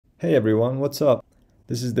Hey everyone, what's up?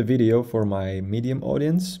 This is the video for my Medium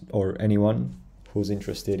audience or anyone who's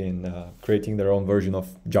interested in creating their own version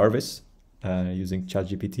of Jarvis using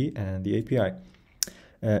ChatGPT and the API.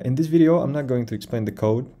 In this video, I'm not going to explain the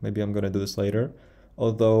code. Maybe I'm going to do this later.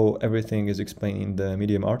 Although everything is explained in the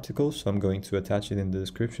Medium article, so I'm going to attach it in the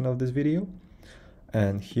description of this video.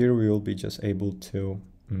 And here we will be just able to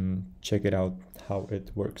check it out, how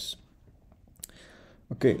it works.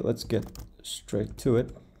 Okay, let's get straight to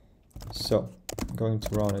it. So I'm going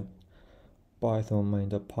to run it python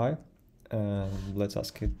main.py and let's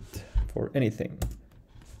ask it for anything.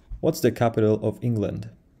 What's the capital of England?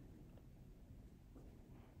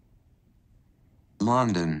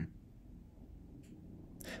 London.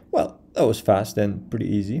 Well, that was fast and pretty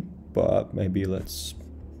easy, but maybe let's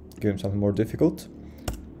give him something more difficult.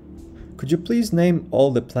 Could you please name all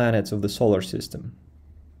the planets of the solar system?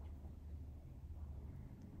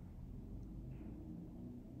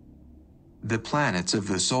 The planets of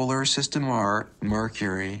the solar system are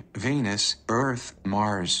Mercury, Venus, Earth,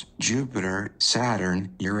 Mars, Jupiter, Saturn,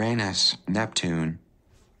 Uranus, Neptune.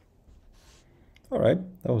 All right,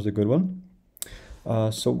 that was a good one.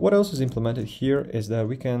 So what else is implemented here is that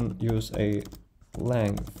we can use a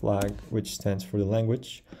lang flag, which stands for the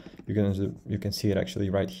language. You can see it actually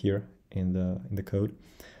right here in the code.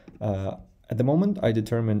 At the moment, I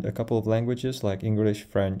determined a couple of languages like English,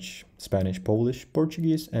 French, Spanish, Polish,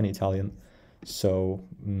 Portuguese, and Italian. So,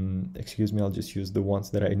 excuse me, I'll just use the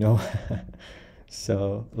ones that I know.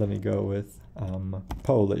 So let me go with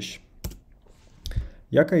Polish.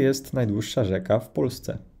 Jaka jest najdłuższa rzeka w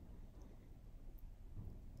Polsce?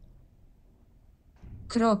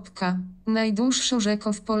 Najdłuższą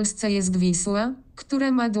rzeką w Polsce jest Wisła,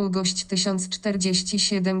 która ma długość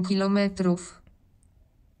 1047 km.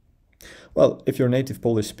 Well, if you're a native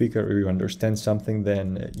Polish speaker or you understand something,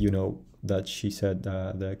 then you know that she said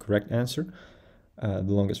the correct answer.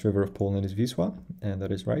 The longest river of Poland is Wisła, and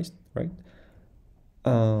that is right.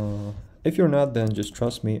 If you're not, then just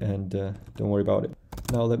trust me and don't worry about it.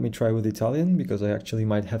 Now let me try with Italian, because I actually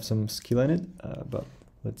might have some skill in it, but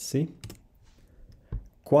let's see.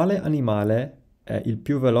 Quale animale è il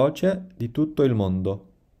più veloce di tutto il mondo?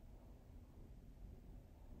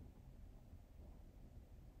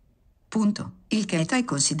 Punto. Il cheetah è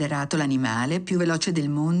considerato l'animale più veloce del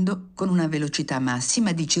mondo, con una velocità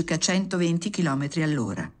massima di circa 120 km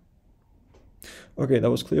all'ora. Okay, that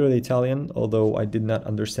was clearly Italian, although I did not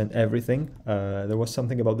understand everything. There was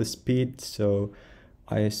something about the speed, so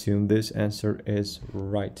I assume this answer is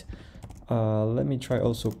right. Let me try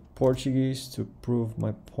also Portuguese to prove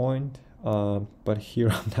my point. But here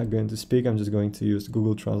I'm not going to speak. I'm just going to use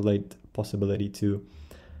Google Translate possibility to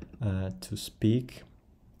speak.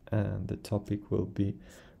 And the topic will be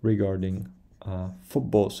regarding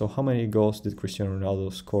football. So how many goals did Cristiano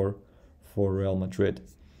Ronaldo score for Real Madrid?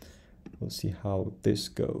 We'll see how this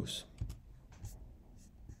goes.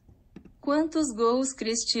 Quantos gols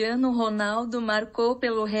Cristiano Ronaldo marcou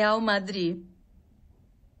pelo Real Madrid?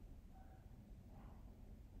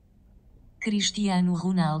 Cristiano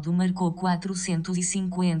Ronaldo marcou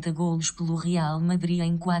 450 golos pelo Real Madrid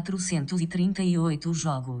em 438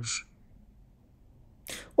 jogos.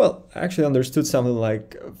 Well, I actually understood something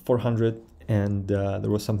like 400, and there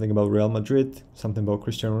was something about Real Madrid, something about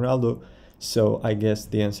Cristiano Ronaldo, so I guess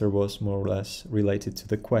the answer was more or less related to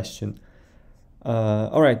the question.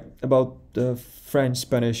 All right, about the French,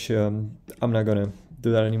 Spanish, I'm not gonna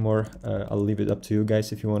do that anymore. I'll leave it up to you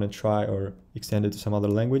guys if you want to try or extend it to some other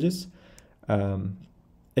languages.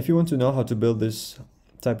 If you want to know how to build this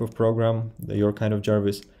type of program, your kind of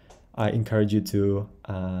Jarvis, I encourage you to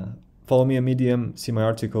follow me on Medium, see my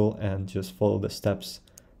article, and just follow the steps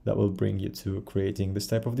that will bring you to creating this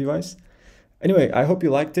type of device. Anyway, I hope you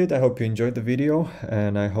liked it. I hope you enjoyed the video,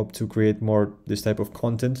 and I hope to create more this type of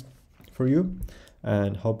content for you,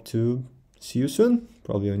 and hope to see you soon,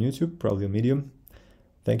 probably on YouTube, probably on Medium.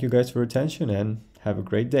 Thank you guys for your attention, and have a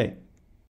great day.